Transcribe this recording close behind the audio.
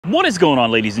What is going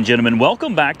on, ladies and gentlemen?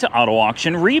 Welcome back to Auto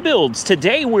Auction Rebuilds.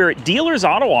 Today we're at Dealers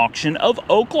Auto Auction of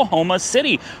Oklahoma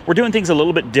City. We're doing things a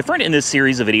little bit different in this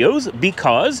series of videos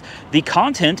because the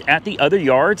content at the other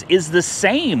yards is the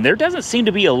same. There doesn't seem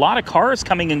to be a lot of cars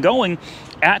coming and going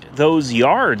at those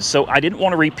yards, so I didn't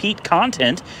want to repeat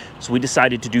content, so we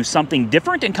decided to do something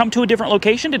different and come to a different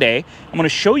location today. I'm going to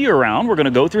show you around. We're going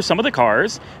to go through some of the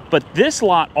cars, but this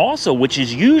lot also, which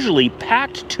is usually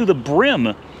packed to the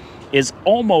brim, is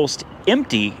almost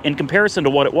empty in comparison to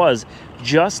what it was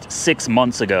just 6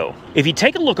 months ago. If you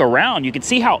take a look around, you can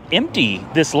see how empty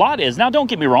this lot is. Now, don't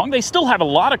get me wrong, they still have a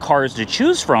lot of cars to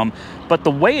choose from, but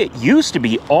the way it used to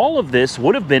be, all of this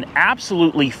would have been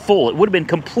absolutely full. It would have been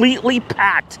completely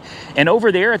packed. And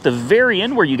over there at the very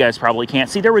end, where you guys probably can't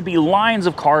see, there would be lines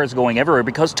of cars going everywhere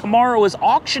because tomorrow is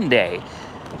auction day.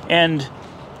 And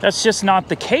that's just not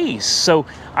the case. So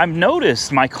I've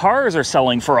noticed my cars are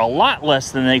selling for a lot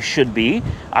less than they should be.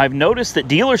 I've noticed that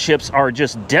dealerships are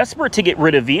just desperate to get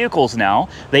rid of vehicles now.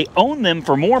 They own them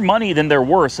for more money than they're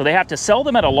worth, so they have to sell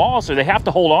them at a loss or they have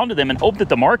to hold on to them and hope that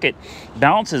the market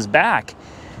bounces back.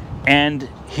 And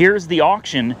here's the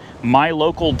auction, my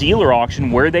local dealer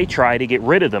auction, where they try to get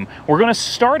rid of them. We're going to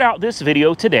start out this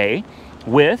video today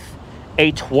with a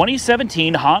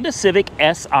 2017 Honda Civic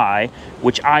Si,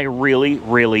 which I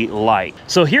really like.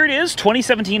 So here it is,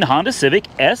 2017 Honda Civic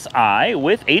Si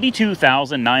with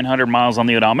 82,900 miles on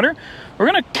the odometer.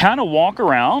 We're going to kind of walk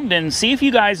around and see if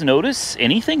you guys notice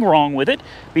anything wrong with it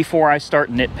before I start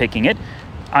nitpicking it.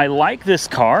 I like this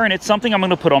car, and it's something I'm going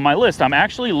to put on my list. I'm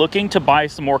actually looking to buy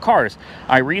some more cars.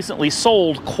 I recently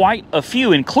sold quite a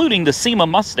few, including the SEMA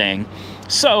Mustang.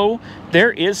 So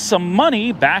there is some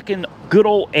money back in good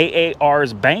old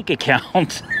AAR's bank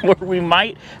account where we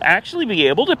might actually be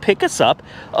able to pick us up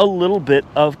a little bit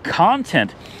of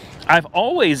content. I've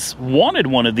always wanted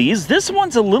one of these. This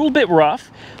one's a little bit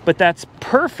rough, but that's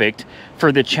perfect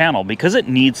for the channel because it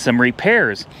needs some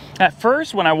repairs. At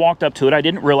first, when I walked up to it, I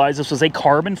didn't realize this was a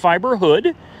carbon fiber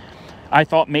hood. I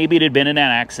thought maybe it had been in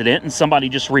an accident and somebody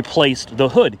just replaced the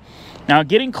hood. Now,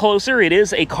 getting closer, it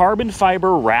is a carbon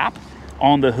fiber wrap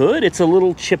on the hood. It's a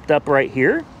little chipped up right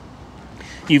here.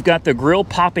 You've got the grill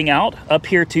popping out up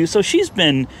here too, so she's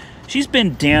been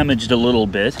damaged a little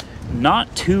bit.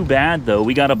 Not too bad though.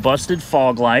 We got a busted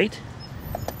fog light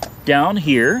down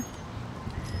here.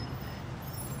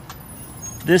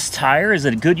 This tire is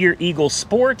a Goodyear Eagle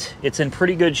Sport. It's in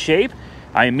pretty good shape.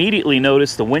 I immediately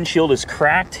noticed the windshield is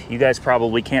cracked. You guys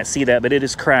probably can't see that, but it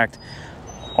is cracked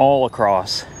all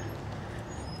across,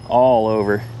 all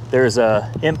over. There's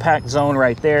a impact zone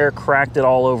right there, cracked it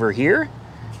all over here.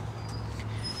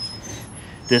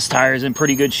 This tire is in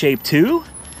pretty good shape too.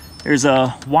 There's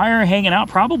a wire hanging out,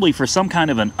 probably for some kind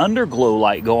of an underglow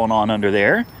light going on under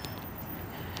there.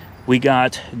 We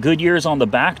got Goodyears on the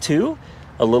back too.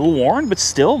 A little worn, but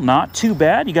still not too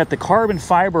bad. You got the carbon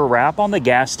fiber wrap on the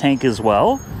gas tank as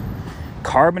well.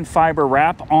 Carbon fiber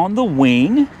wrap on the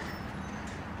wing.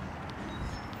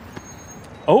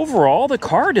 Overall, the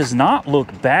car does not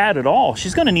look bad at all.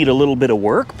 She's going to need a little bit of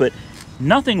work, but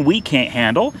nothing we can't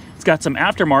handle. It's got some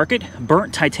aftermarket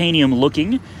burnt titanium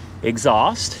looking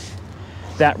exhaust.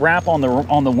 That wrap on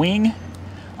the wing,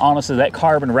 honestly, that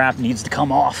carbon wrap needs to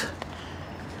come off,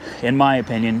 in my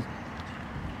opinion.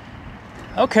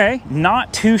 Okay,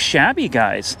 not too shabby,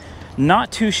 guys.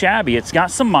 Not too shabby. It's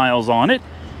got some miles on it.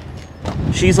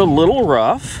 She's a little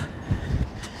rough.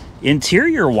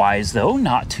 Interior-wise, though,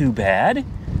 not too bad.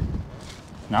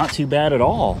 Not too bad at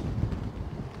all.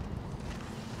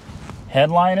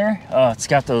 Headliner, it's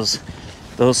got those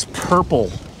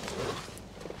purple.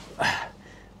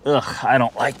 Ugh, I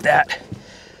don't like that.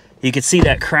 You can see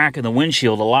that crack in the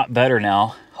windshield a lot better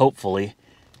now, hopefully.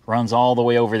 Runs all the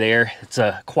way over there. It's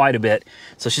quite a bit.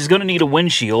 So she's going to need a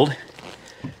windshield.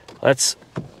 Let's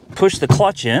push the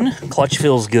clutch in. Clutch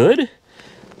feels good.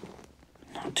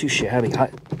 Not too shabby.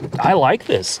 I like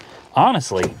this,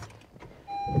 honestly.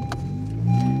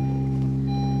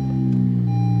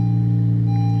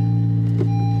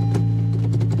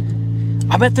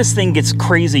 I bet this thing gets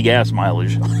crazy gas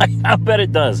mileage. I bet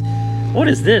it does. What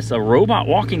is this? A robot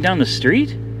walking down the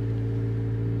street?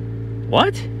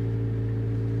 What?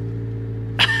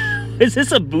 Is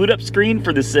this a boot up screen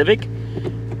for the Civic?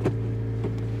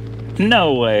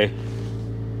 No way.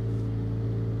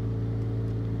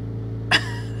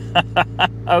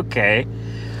 Okay.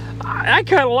 I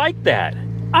kind of like that.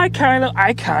 I kind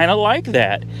of like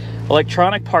that.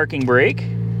 Electronic parking brake.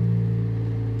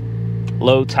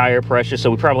 Low tire pressure,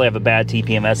 so we probably have a bad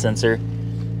TPMS sensor.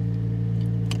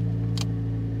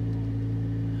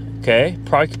 Okay,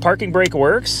 parking brake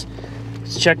works.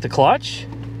 Let's check the clutch.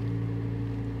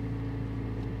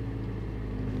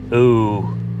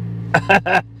 Ooh.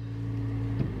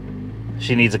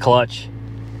 She needs a clutch.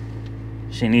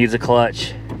 She needs a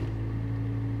clutch.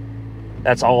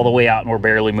 That's all the way out and we're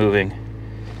barely moving.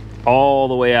 All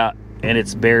the way out and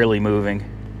it's barely moving.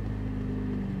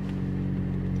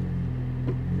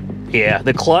 Yeah,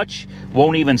 the clutch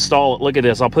won't even stall it. Look at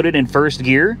this. I'll put it in first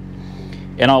gear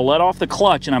and I'll let off the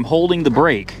clutch and I'm holding the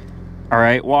brake. All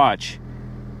right, watch.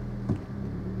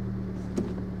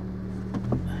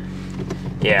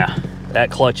 Yeah, that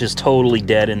clutch is totally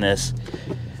dead in this.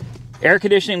 Air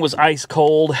conditioning was ice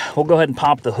cold. We'll go ahead and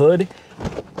pop the hood.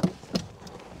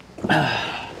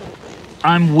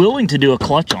 I'm willing to do a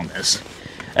clutch on this.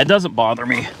 That doesn't bother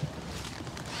me.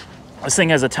 This thing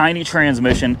has a tiny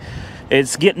transmission.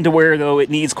 It's getting to where, though,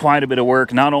 it needs quite a bit of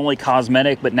work. Not only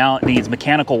cosmetic, but now it needs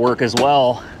mechanical work as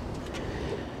well.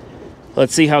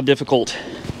 Let's see how difficult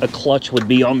a clutch would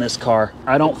be on this car.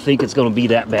 I don't think it's going to be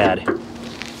that bad.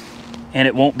 And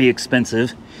it won't be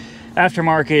expensive.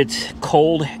 Aftermarket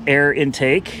cold air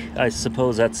intake. I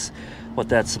suppose that's what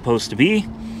that's supposed to be.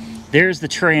 There's the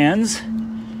trans.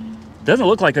 Doesn't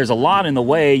look like there's a lot in the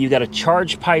way. You got a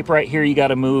charge pipe right here you got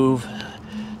to move.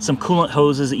 Some coolant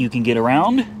hoses that you can get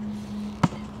around.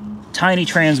 Tiny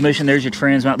transmission. There's your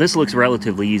trans mount. This looks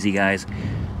relatively easy, guys.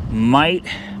 Might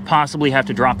possibly have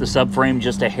to drop the subframe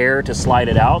just a hair to slide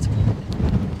it out.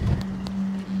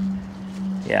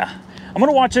 Yeah. I'm going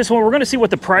to watch this one. We're going to see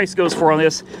what the price goes for on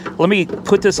this. Let me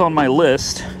put this on my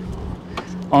list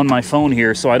on my phone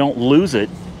here so I don't lose it.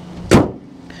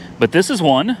 But this is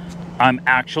one I'm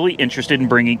actually interested in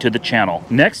bringing to the channel.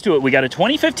 Next to it, we got a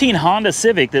 2015 Honda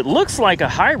Civic that looks like a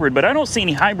hybrid, but I don't see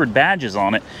any hybrid badges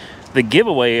on it. The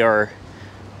giveaway are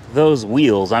those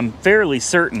wheels. I'm fairly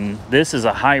certain this is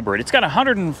a hybrid. It's got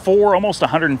 104, almost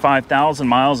 105,000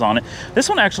 miles on it. This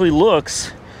one actually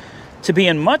looks to be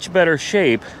in much better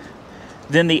shape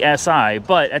than the SI,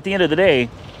 but at the end of the day,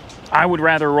 I would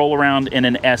rather roll around in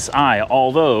an SI,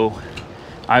 although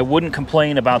I wouldn't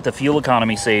complain about the fuel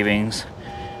economy savings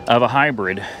of a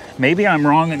hybrid. Maybe I'm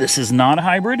wrong and this is not a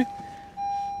hybrid.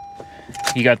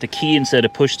 You got the key instead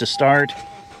of push to start.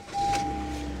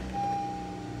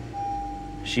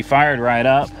 She fired right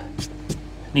up.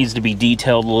 Needs to be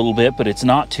detailed a little bit, but it's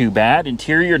not too bad.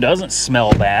 Interior doesn't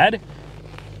smell bad.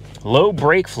 Low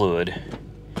brake fluid.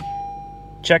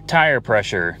 Check tire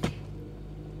pressure.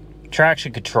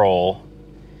 Traction control.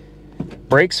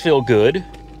 Brakes feel good.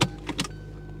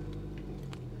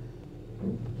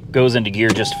 Goes into gear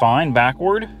just fine.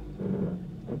 Backward.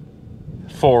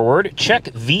 Forward. Check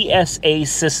VSA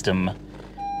system.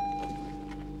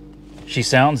 She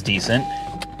sounds decent.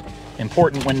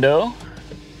 Important window.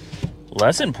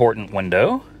 Less important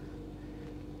window.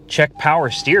 Check power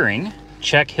steering.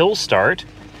 Check hill start.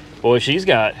 Boy, she's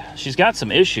got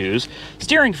some issues.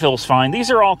 Steering feels fine.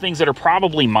 These are all things that are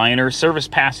probably minor. Service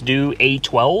past due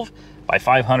A12 by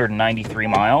 593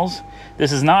 miles.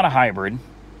 This is not a hybrid.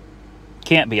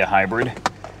 Can't be a hybrid.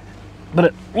 But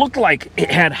it looked like it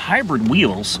had hybrid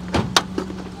wheels.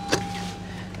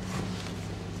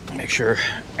 Make sure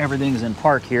everything's in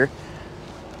park here.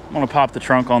 I'm gonna pop the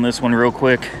trunk on this one real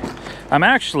quick. I'm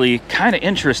actually kind of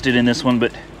interested in this one,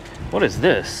 but what is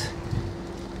this?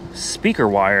 Speaker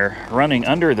wire running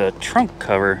under the trunk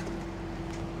cover.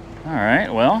 All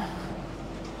right, well,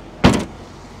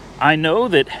 I know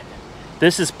that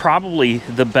this is probably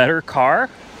the better car.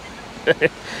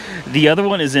 The other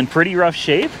one is in pretty rough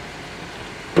shape.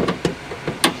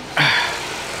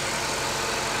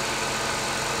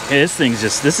 This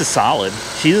is solid.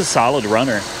 She's a solid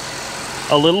runner.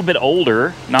 A little bit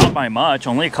older, not by much,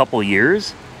 only a couple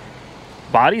years.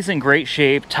 Body's in great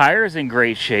shape, tires in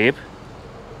great shape.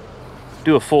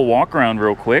 Do a full walk around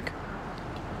real quick.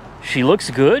 She looks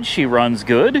good, she runs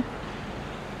good.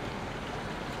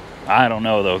 I don't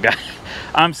know though, guys.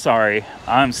 I'm sorry.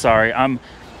 I'm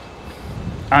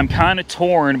kind of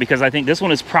torn because I think this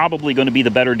one is probably going to be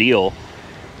the better deal.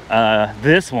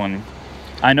 This one,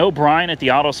 I know Brian at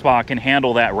the Auto Spa can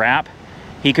handle that wrap.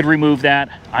 He could remove that.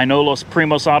 I know Los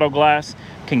Primos Auto Glass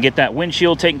can get that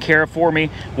windshield taken care of for me.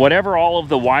 Whatever all of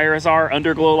the wires are,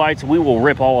 underglow lights, we will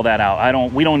rip all of that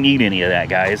out. We don't need any of that,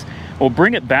 guys. We'll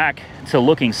bring it back to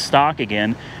looking stock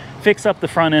again, fix up the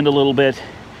front end a little bit.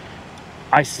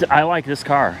 I like this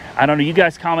car. I don't know, you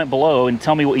guys comment below and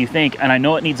tell me what you think. And I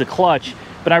know it needs a clutch,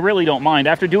 but I really don't mind.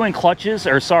 After doing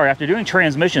after doing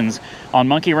transmissions on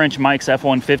Monkey Wrench Mike's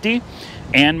F-150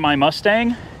 and my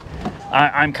Mustang,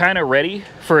 I'm kind of ready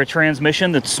for a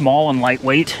transmission that's small and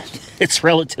lightweight. It's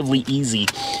relatively easy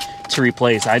to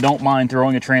replace. I don't mind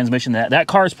throwing a transmission. That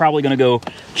car is probably going to go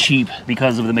cheap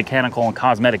because of the mechanical and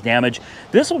cosmetic damage.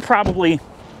 This will probably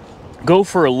go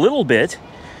for a little bit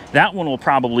That one will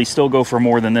probably still go for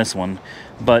more than this one,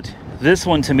 but this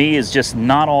one to me is just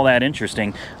not all that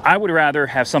interesting. I would rather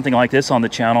have something like this on the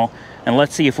channel, and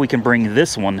let's see if we can bring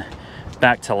this one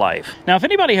back to life. Now, if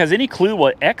anybody has any clue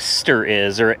what Exeter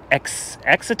is, or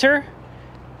Exeter?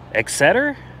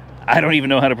 I don't even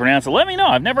know how to pronounce it. Let me know.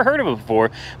 I've never heard of it before.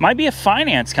 Might be a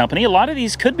finance company. A lot of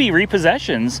these could be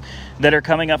repossessions that are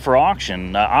coming up for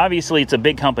auction. Obviously, it's a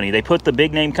big company. They put the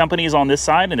big name companies on this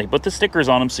side, and they put the stickers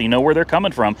on them so you know where they're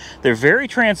coming from. They're very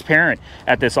transparent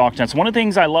at this auction. That's one of the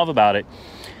things I love about it.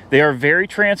 They are very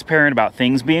transparent about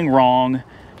things being wrong,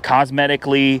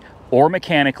 cosmetically or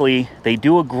mechanically. They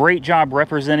do a great job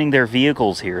representing their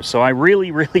vehicles here. So I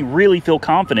really, really, really feel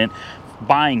confident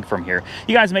buying from here.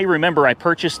 You guys may remember I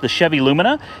purchased the Chevy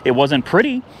Lumina. It wasn't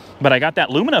pretty, but I got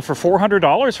that Lumina for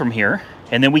 $400 from here,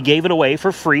 and then we gave it away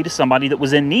for free to somebody that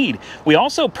was in need. We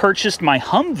also purchased my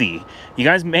Humvee. You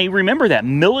guys may remember that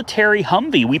military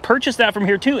Humvee. We purchased that from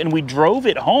here too, and we drove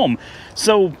it home.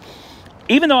 So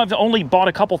even though I've only bought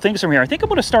a couple things from here, I think I'm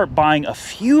going to start buying a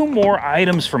few more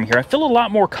items from here. I feel a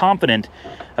lot more confident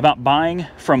about buying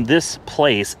from this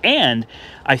place. And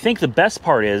I think the best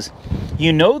part is,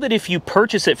 you know that if you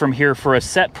purchase it from here for a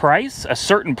set price, a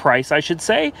certain price, I should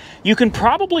say, you can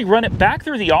probably run it back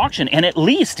through the auction and at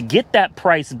least get that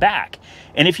price back.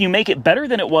 And if you make it better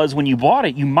than it was when you bought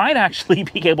it, you might actually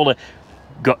be able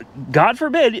to, God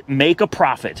forbid, make a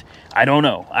profit. I don't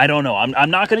know.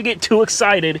 I'm not going to get too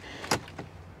excited,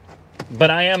 but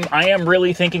I am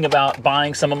really thinking about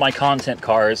buying some of my content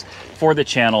cars for the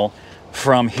channel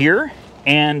from here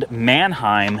and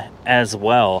Mannheim as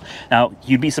well. Now,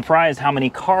 you'd be surprised how many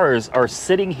cars are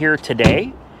sitting here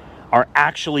today are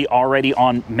actually already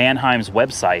on Mannheim's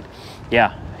website.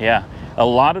 Yeah. A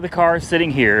lot of the cars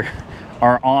sitting here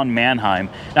are on Mannheim.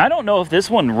 Now, I don't know if this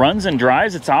one runs and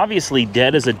drives. It's obviously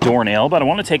dead as a doornail, but I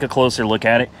want to take a closer look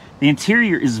at it. The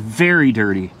interior is very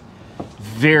dirty.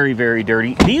 Very, very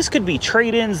dirty. These could be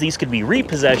trade-ins. These could be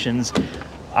repossessions.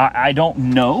 I don't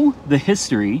know the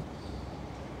history.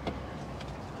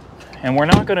 And we're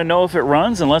not going to know if it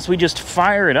runs unless we just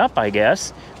fire it up, I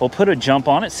guess. We'll put a jump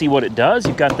on it, see what it does.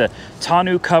 You've got the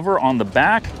tonneau cover on the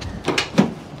back.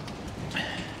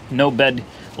 No bed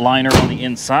liner on the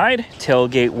inside.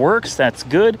 Tailgate works. That's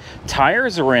good.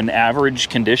 Tires are in average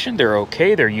condition. They're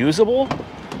okay. They're usable.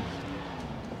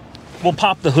 We'll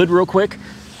pop the hood real quick.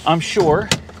 I'm sure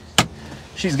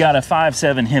she's got a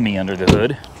 5.7 Hemi under the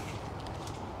hood.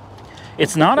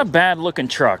 It's not a bad looking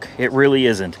truck. It really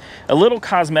isn't. A little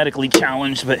cosmetically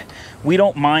challenged, but we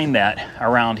don't mind that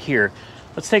around here.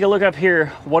 Let's take a look up here.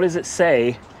 What does it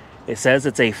say? It says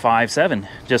it's a 5.7,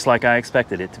 just like I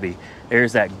expected it to be.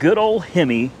 There's that good old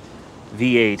Hemi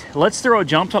V8. Let's throw a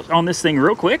jump on this thing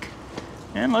real quick,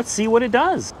 and let's see what it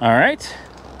does. All right,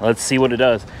 let's see what it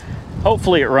does.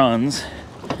 Hopefully it runs.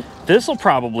 This will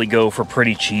probably go for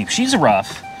pretty cheap. She's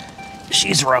rough,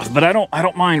 but I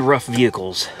don't mind rough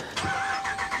vehicles.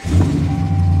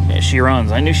 Yeah, she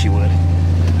runs. I knew she would.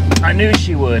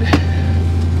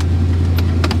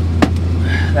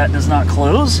 That does not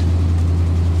close.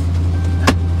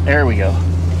 There we go.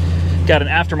 Got an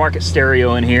aftermarket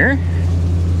stereo in here.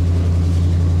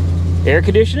 Air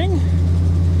conditioning.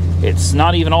 It's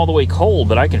not even all the way cold,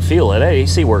 but I can feel it. That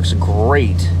AC works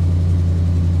great.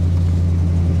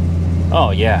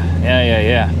 Oh, yeah.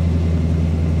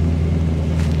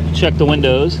 Check the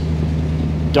windows.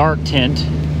 Dark tint.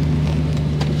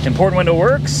 Important window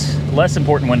works. Less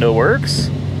important window works.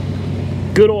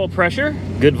 Good oil pressure.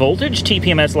 Good voltage.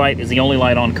 TPMS light is the only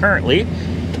light on currently.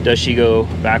 Does she go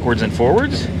backwards and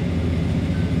forwards?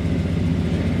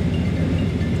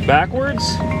 Backwards.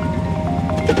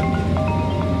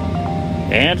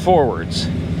 And forwards.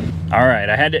 All right,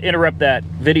 I had to interrupt that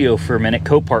video for a minute.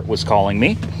 Copart was calling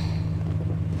me.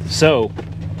 So,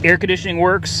 air conditioning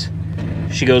works.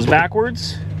 She goes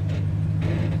backwards.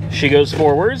 She goes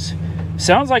forwards.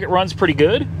 Sounds like it runs pretty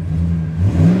good.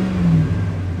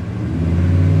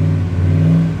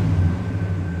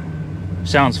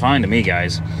 Sounds fine to me,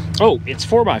 guys. Oh, it's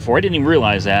 4x4. I didn't even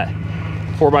realize that.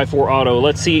 4x4 auto.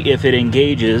 Let's see if it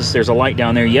engages. There's a light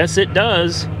down there. Yes, it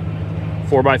does.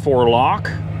 4x4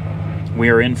 lock. We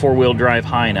are in four-wheel drive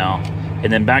high now.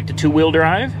 And then back to two-wheel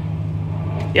drive.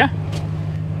 Yeah.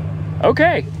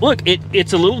 Okay. Look,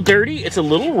 it's a little dirty. It's a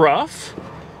little rough.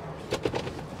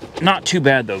 Not too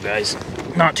bad, though, guys.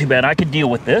 Not too bad. I could deal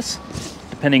with this,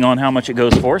 depending on how much it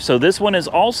goes for. So this one is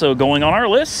also going on our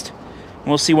list.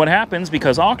 We'll see what happens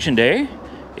because auction day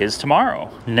is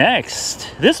tomorrow.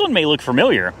 Next, this one may look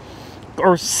familiar.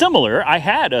 or similar. I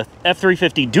had a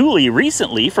F350 dually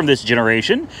recently from this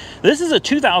generation. This is a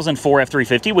 2004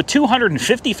 F350 with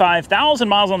 255,000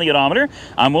 miles on the odometer.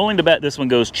 I'm willing to bet this one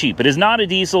goes cheap. It is not a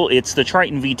diesel, it's the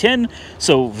Triton V10,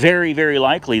 so very, very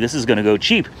likely this is gonna go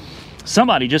cheap.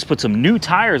 Somebody just put some new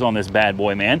tires on this bad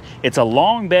boy, man. It's a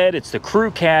long bed, it's the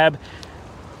crew cab.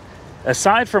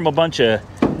 Aside from a bunch of,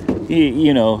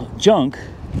 you know, junk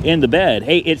in the bed,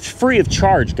 hey, it's free of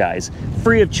charge, guys.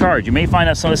 Free of charge. You may find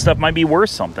out some of this stuff might be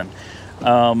worth something.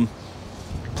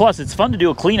 Plus, it's fun to do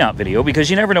a clean out video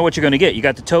because you never know what you're going to get. You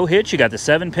got the tow hitch, you got the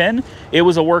 7-pin. It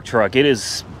was a work truck.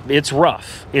 It's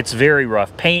rough. It's very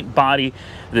rough. Paint, body.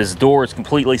 This door is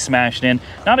completely smashed in.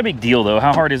 Not a big deal, though.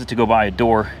 How hard is it to go buy a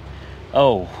door?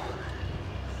 Oh,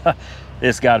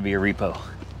 this got to be a repo.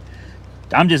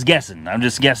 I'm just guessing.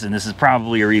 This is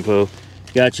probably a repo.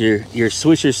 Got your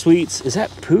Swisher Sweets. Is that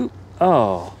poop?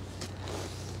 Oh,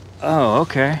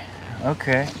 okay.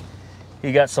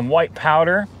 You got some white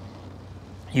powder.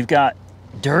 You've got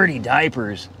dirty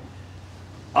diapers.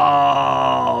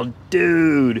 Oh,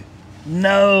 dude.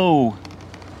 No.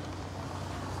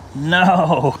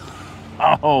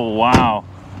 Oh, wow.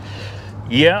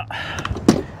 Yeah.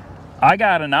 I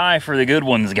got an eye for the good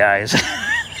ones, guys.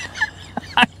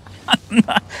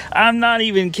 I'm not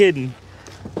even kidding.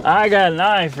 I got an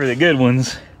eye for the good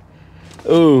ones.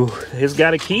 Ooh, it's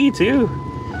got a key too.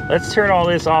 Let's turn all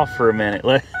this off for a minute.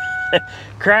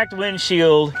 Cracked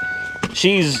windshield.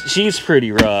 She's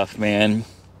pretty rough, man.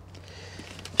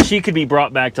 She could be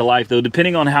brought back to life though,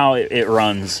 depending on how it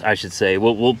runs, I should say.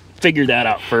 We'll figure that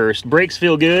out first. Brakes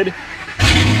feel good.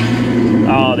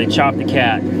 Oh, they chopped the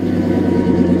cat.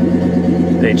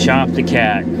 They chopped the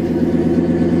cat.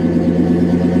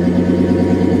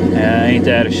 Ain't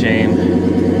that a shame?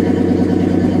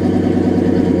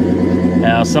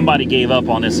 Now, somebody gave up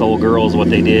on this old girl is what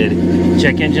they did.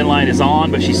 Check engine light is on,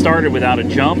 but she started without a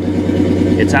jump.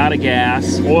 It's out of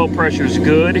gas. Oil pressure's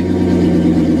good.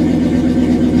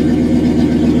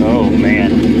 Oh,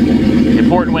 man.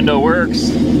 Important window works.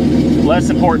 Less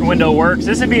important window works.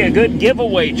 This would be a good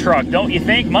giveaway truck, don't you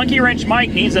think? Monkey Wrench Mike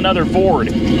needs another Ford.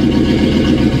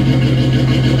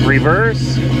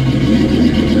 Reverse.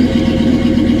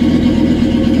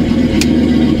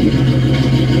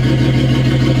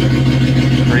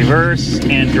 Reverse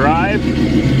and drive.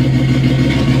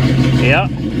 Yep.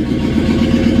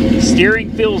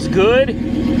 Steering feels good.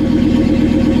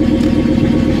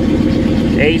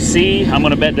 AC, I'm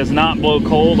gonna bet does not blow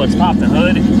cold. Let's pop the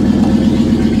hood.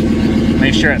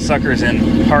 Make sure that sucker's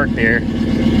in park there.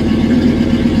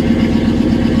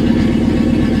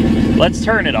 Let's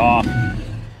turn it off.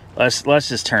 Let's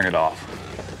just turn it off.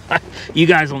 You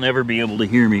guys will never be able to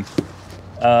hear me.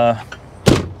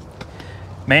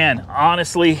 Man,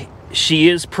 honestly, she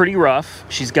is pretty rough.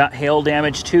 She's got hail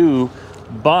damage too,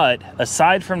 but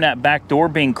aside from that back door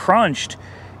being crunched,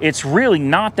 it's really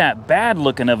not that bad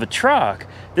looking of a truck.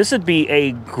 This would be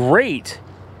a great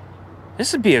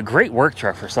work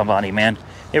truck for somebody, man.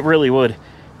 It really would.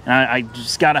 And I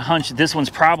just got a hunch that this one's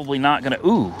probably not gonna,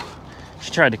 ooh,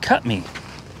 she tried to cut me.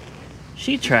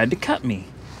 She tried to cut me.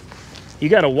 You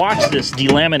gotta watch this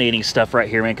delaminating stuff right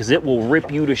here, man, because it will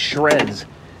rip you to shreds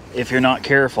if you're not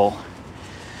careful.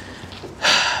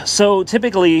 So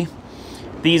typically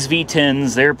these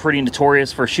V10s, they're pretty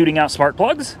notorious for shooting out spark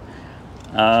plugs.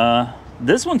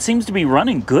 This one seems to be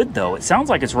running good though. It sounds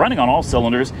like it's running on all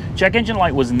cylinders. Check engine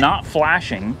light was not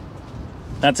flashing.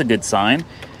 That's a good sign.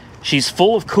 She's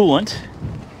full of coolant.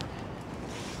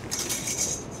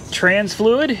 Trans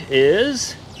fluid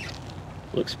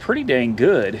looks pretty dang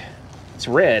good. It's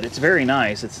red. It's very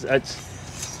nice.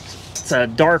 It's a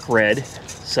dark red.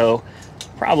 So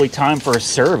probably time for a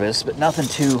service, but nothing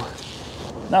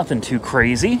too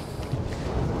crazy.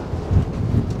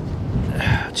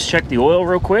 Let's check the oil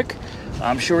real quick.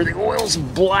 I'm sure the oil's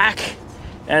black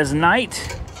as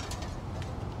night.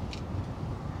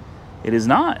 It is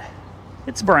not.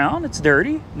 It's brown, it's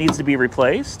dirty, needs to be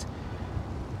replaced.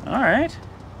 All right.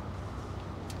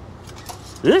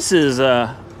 This is,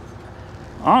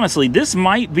 honestly, this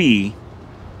might be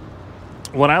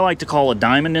what I like to call a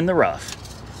diamond in the rough.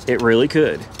 It really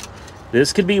could.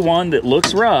 This could be one that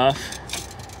looks rough,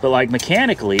 but like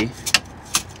mechanically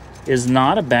is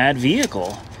not a bad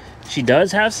vehicle. She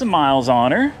does have some miles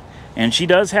on her, and she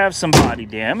does have some body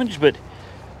damage, but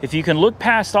if you can look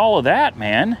past all of that,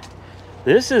 man,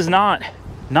 this is not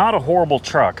a horrible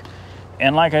truck.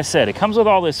 And like I said, it comes with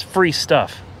all this free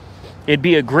stuff. It'd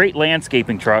be a great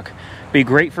landscaping truck. Be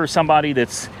great for somebody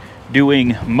that's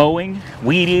doing mowing,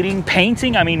 weed eating,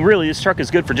 painting. I mean, really, this truck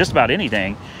is good for just about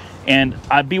anything. And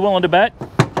I'd be willing to bet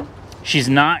she's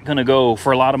not going to go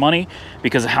for a lot of money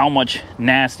because of how much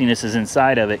nastiness is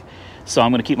inside of it. So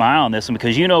I'm going to keep my eye on this one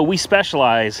because, you know, we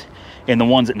specialize in the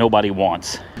ones that nobody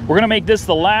wants. We're going to make this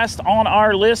the last on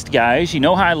our list, guys. You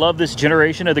know how I love this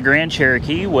generation of the Grand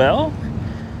Cherokee? Well,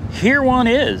 here one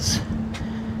is.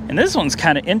 And this one's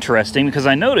kind of interesting because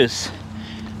I notice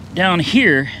down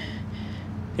here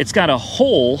it's got a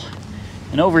hole,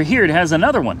 and over here it has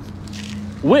another one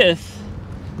with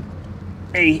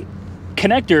a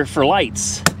connector for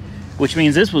lights, which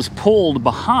means this was pulled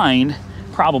behind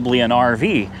probably an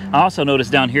RV. I also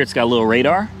noticed down here it's got a little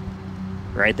radar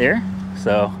right there.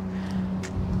 So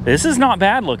this is not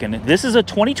bad looking. This is a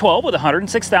 2012 with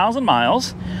 106,000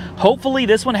 miles. Hopefully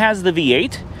this one has the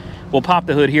V8. We'll pop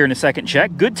the hood here in a second,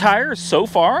 check. Good tires so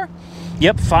far.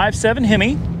 Yep, 5.7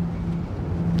 Hemi.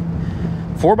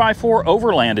 4x4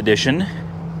 Overland Edition.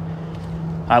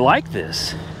 I like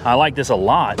this. I like this a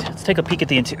lot. Let's take a peek at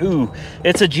the interior. Ooh,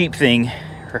 it's a Jeep thing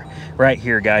right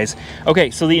here, guys.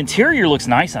 Okay, so the interior looks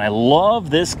nice, and I love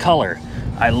this color.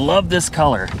 I love this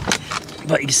color.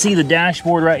 But you see the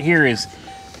dashboard right here is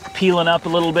peeling up a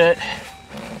little bit.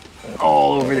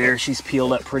 All over there, she's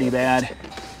peeled up pretty bad.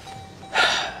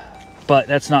 But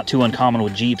that's not too uncommon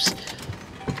with Jeeps.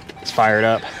 Let's fire it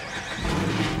up.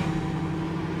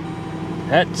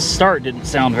 That start didn't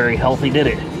sound very healthy, did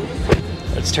it?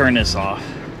 Let's turn this off.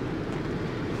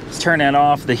 Let's turn that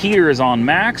off. The heater is on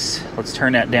max. Let's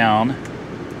turn that down.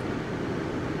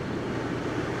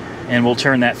 And we'll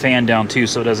turn that fan down too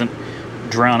so it doesn't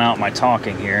drown out my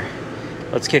talking here.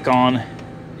 Let's kick on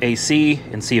AC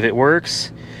and see if it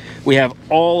works. We have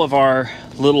all of our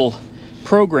little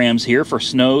programs here for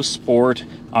snow, sport,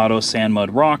 auto, sand,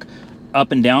 mud, rock,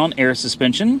 up and down, air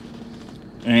suspension,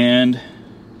 and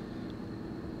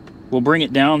we'll bring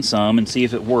it down some and see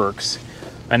if it works.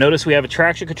 I noticed we have a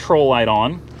traction control light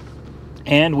on,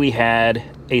 and we had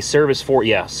a service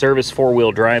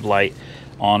four-wheel drive light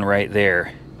on right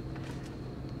there.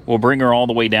 We'll bring her all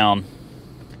the way down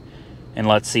and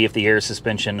let's see if the air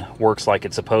suspension works like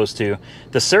it's supposed to.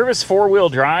 The service four-wheel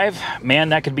drive, man,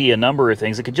 that could be a number of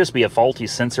things. It could just be a faulty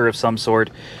sensor of some sort.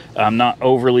 I'm not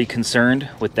overly concerned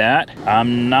with that.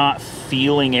 I'm not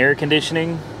feeling air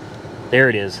conditioning. There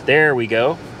it is. There we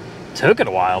go. Took it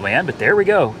a while, man, but there we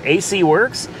go. AC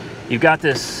works. You've got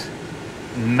this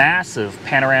massive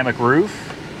panoramic roof.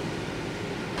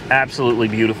 Absolutely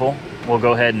beautiful. We'll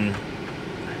go ahead and,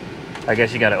 I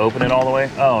guess you got to open it all the way.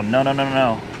 Oh, no, no, no, no,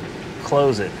 no.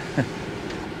 Close it.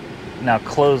 Now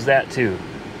close that too.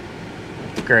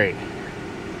 Great.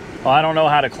 Well, I don't know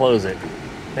how to close it.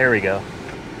 There we go.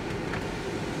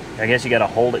 I guess you got to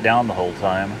hold it down the whole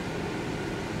time.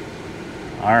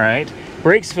 All right.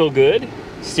 Brakes feel good.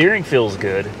 Steering feels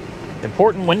good.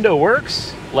 Important window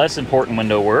works. Less important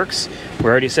window works. We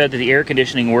already said that the air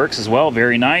conditioning works as well.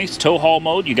 Very nice. Tow haul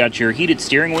mode. You got your heated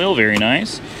steering wheel. Very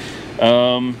nice.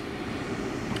 We're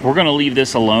going to leave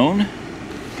this alone.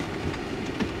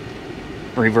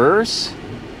 Reverse.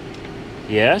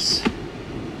 Yes.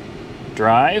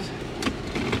 Drive.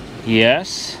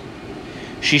 Yes.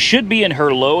 She should be in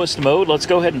her lowest mode. Let's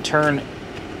go ahead and turn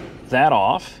that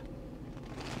off.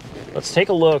 Let's take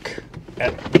a look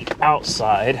at the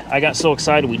outside. I got so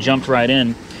excited we jumped right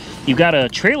in. You've got a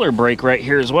trailer brake right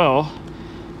here as well,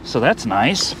 so that's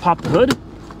nice. Pop the hood.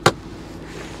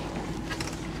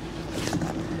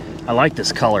 I like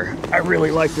this color. I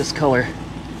really like this color.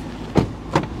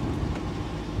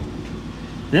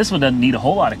 This one doesn't need a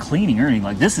whole lot of cleaning or anything.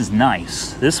 Like, this is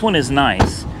nice. This one is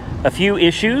nice. A few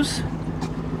issues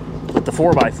with the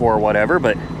 4x4 or whatever,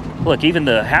 but look, even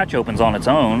the hatch opens on its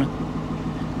own.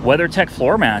 WeatherTech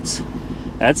floor mats.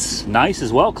 That's nice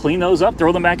as well. Clean those up,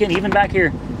 throw them back in, even back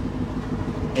here.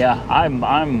 Yeah,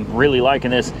 I'm really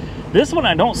liking this. This one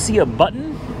I don't see a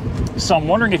button, so I'm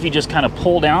wondering if you just kind of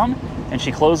pull down and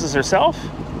she closes herself.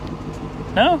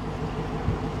 No?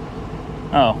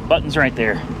 Oh, button's right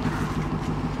there.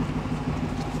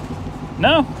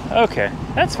 No? Okay,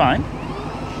 that's fine.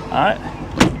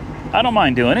 I don't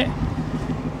mind doing it.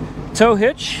 Tow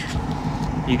hitch.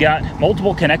 You got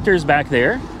multiple connectors back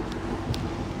there.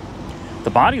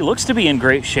 The body looks to be in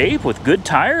great shape with good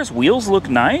tires. Wheels look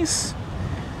nice.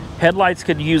 Headlights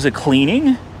could use a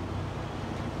cleaning.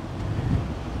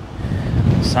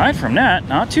 Aside from that,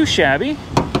 not too shabby.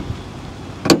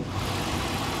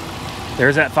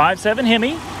 There's that 5.7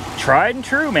 Hemi. Tried and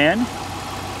true, man.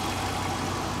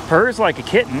 Purrs like a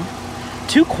kitten.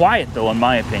 Too quiet, though, in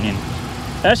my opinion.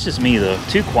 That's just me, though.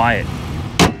 Too quiet.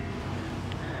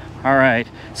 All right.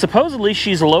 Supposedly,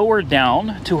 she's lowered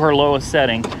down to her lowest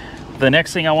setting. The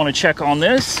next thing I want to check on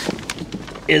this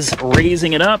is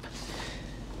raising it up.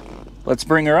 Let's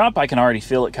bring her up. I can already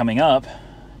feel it coming up.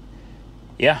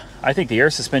 Yeah, I think the air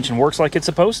suspension works like it's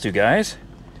supposed to, guys.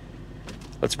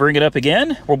 Let's bring it up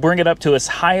again. We'll bring it up to its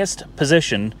highest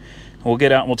position. We'll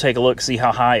get out and we'll take a look, see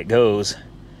how high it goes.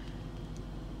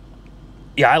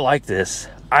 Yeah, I like this.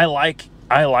 I like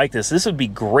this. This would be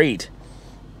great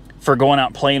for going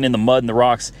out playing in the mud and the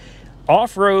rocks.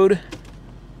 Off-road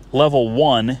level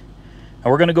 1, and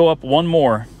we're going to go up one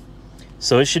more.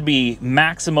 So it should be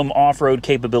maximum off-road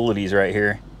capabilities right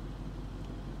here.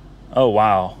 Oh,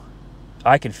 wow.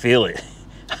 I can feel it.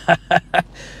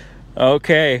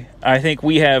 Okay, I think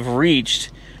we have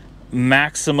reached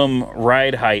maximum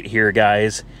ride height here,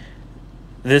 guys.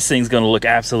 This thing's going to look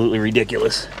absolutely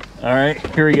ridiculous. All right,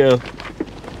 here we go.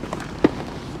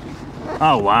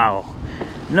 Oh, wow.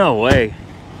 No way.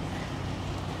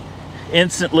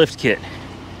 Instant lift kit.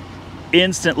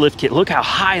 Instant lift kit. Look how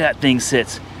high that thing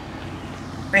sits.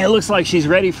 Man, it looks like she's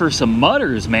ready for some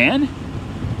mudders, man.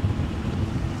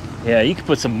 Yeah, you could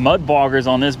put some mud boggers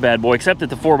on this bad boy, except that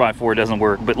the 4x4 doesn't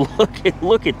work. But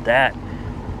look at that.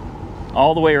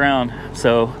 All the way around.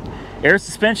 So, air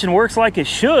suspension works like it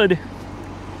should.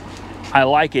 I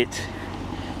like it.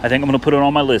 I think I'm going to put it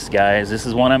on my list, guys. This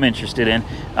is one I'm interested in.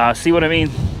 See what I mean?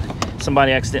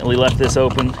 Somebody accidentally left this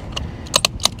open.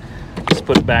 Just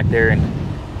put it back there and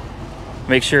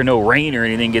make sure no rain or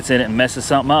anything gets in it and messes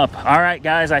something up. All right,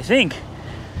 guys, I think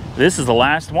this is the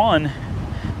last one.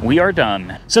 We are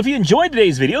done. So if you enjoyed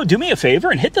today's video, do me a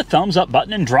favor and hit the thumbs up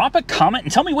button and drop a comment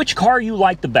and tell me which car you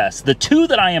like the best. The two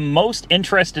that I am most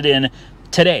interested in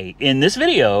today in this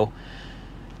video,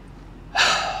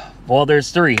 well,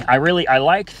 there's three. I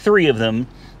like three of them,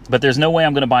 but there's no way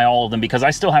I'm going to buy all of them because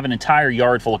I still have an entire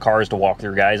yard full of cars to walk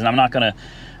through, guys, and I'm not going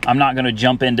to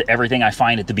jump into everything I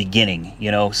find at the beginning,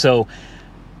 you know. So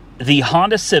the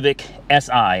Honda Civic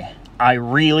Si, I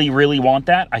really want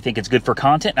that. I think it's good for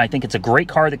content, and I think it's a great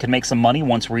car that can make some money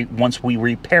once we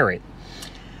repair it.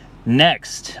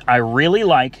 Next, I really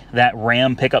like that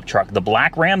Ram pickup truck, the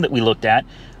black Ram that we looked at.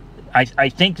 I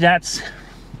think that's,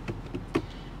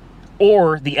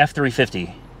 or the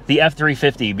F350. The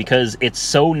F350, because it's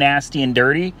so nasty and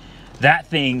dirty, that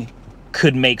thing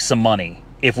could make some money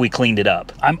if we cleaned it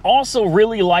up. I'm also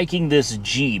really liking this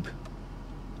Jeep.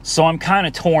 So I'm kind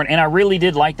of torn, and I really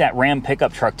did like that Ram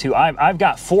pickup truck too. I've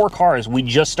got 4 cars. We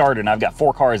just started, and I've got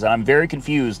 4 cars, and I'm very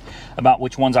confused about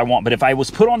which ones I want. But if I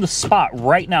was put on the spot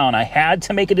right now and I had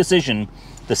to make a decision,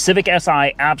 the Civic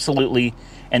Si, absolutely,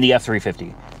 and the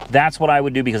F350. That's what I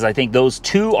would do because I think those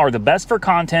two are the best for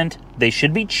content. They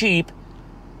should be cheap,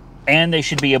 and they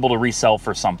should be able to resell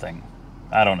for something.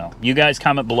 I don't know. You guys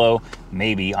comment below.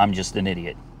 Maybe I'm just an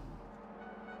idiot.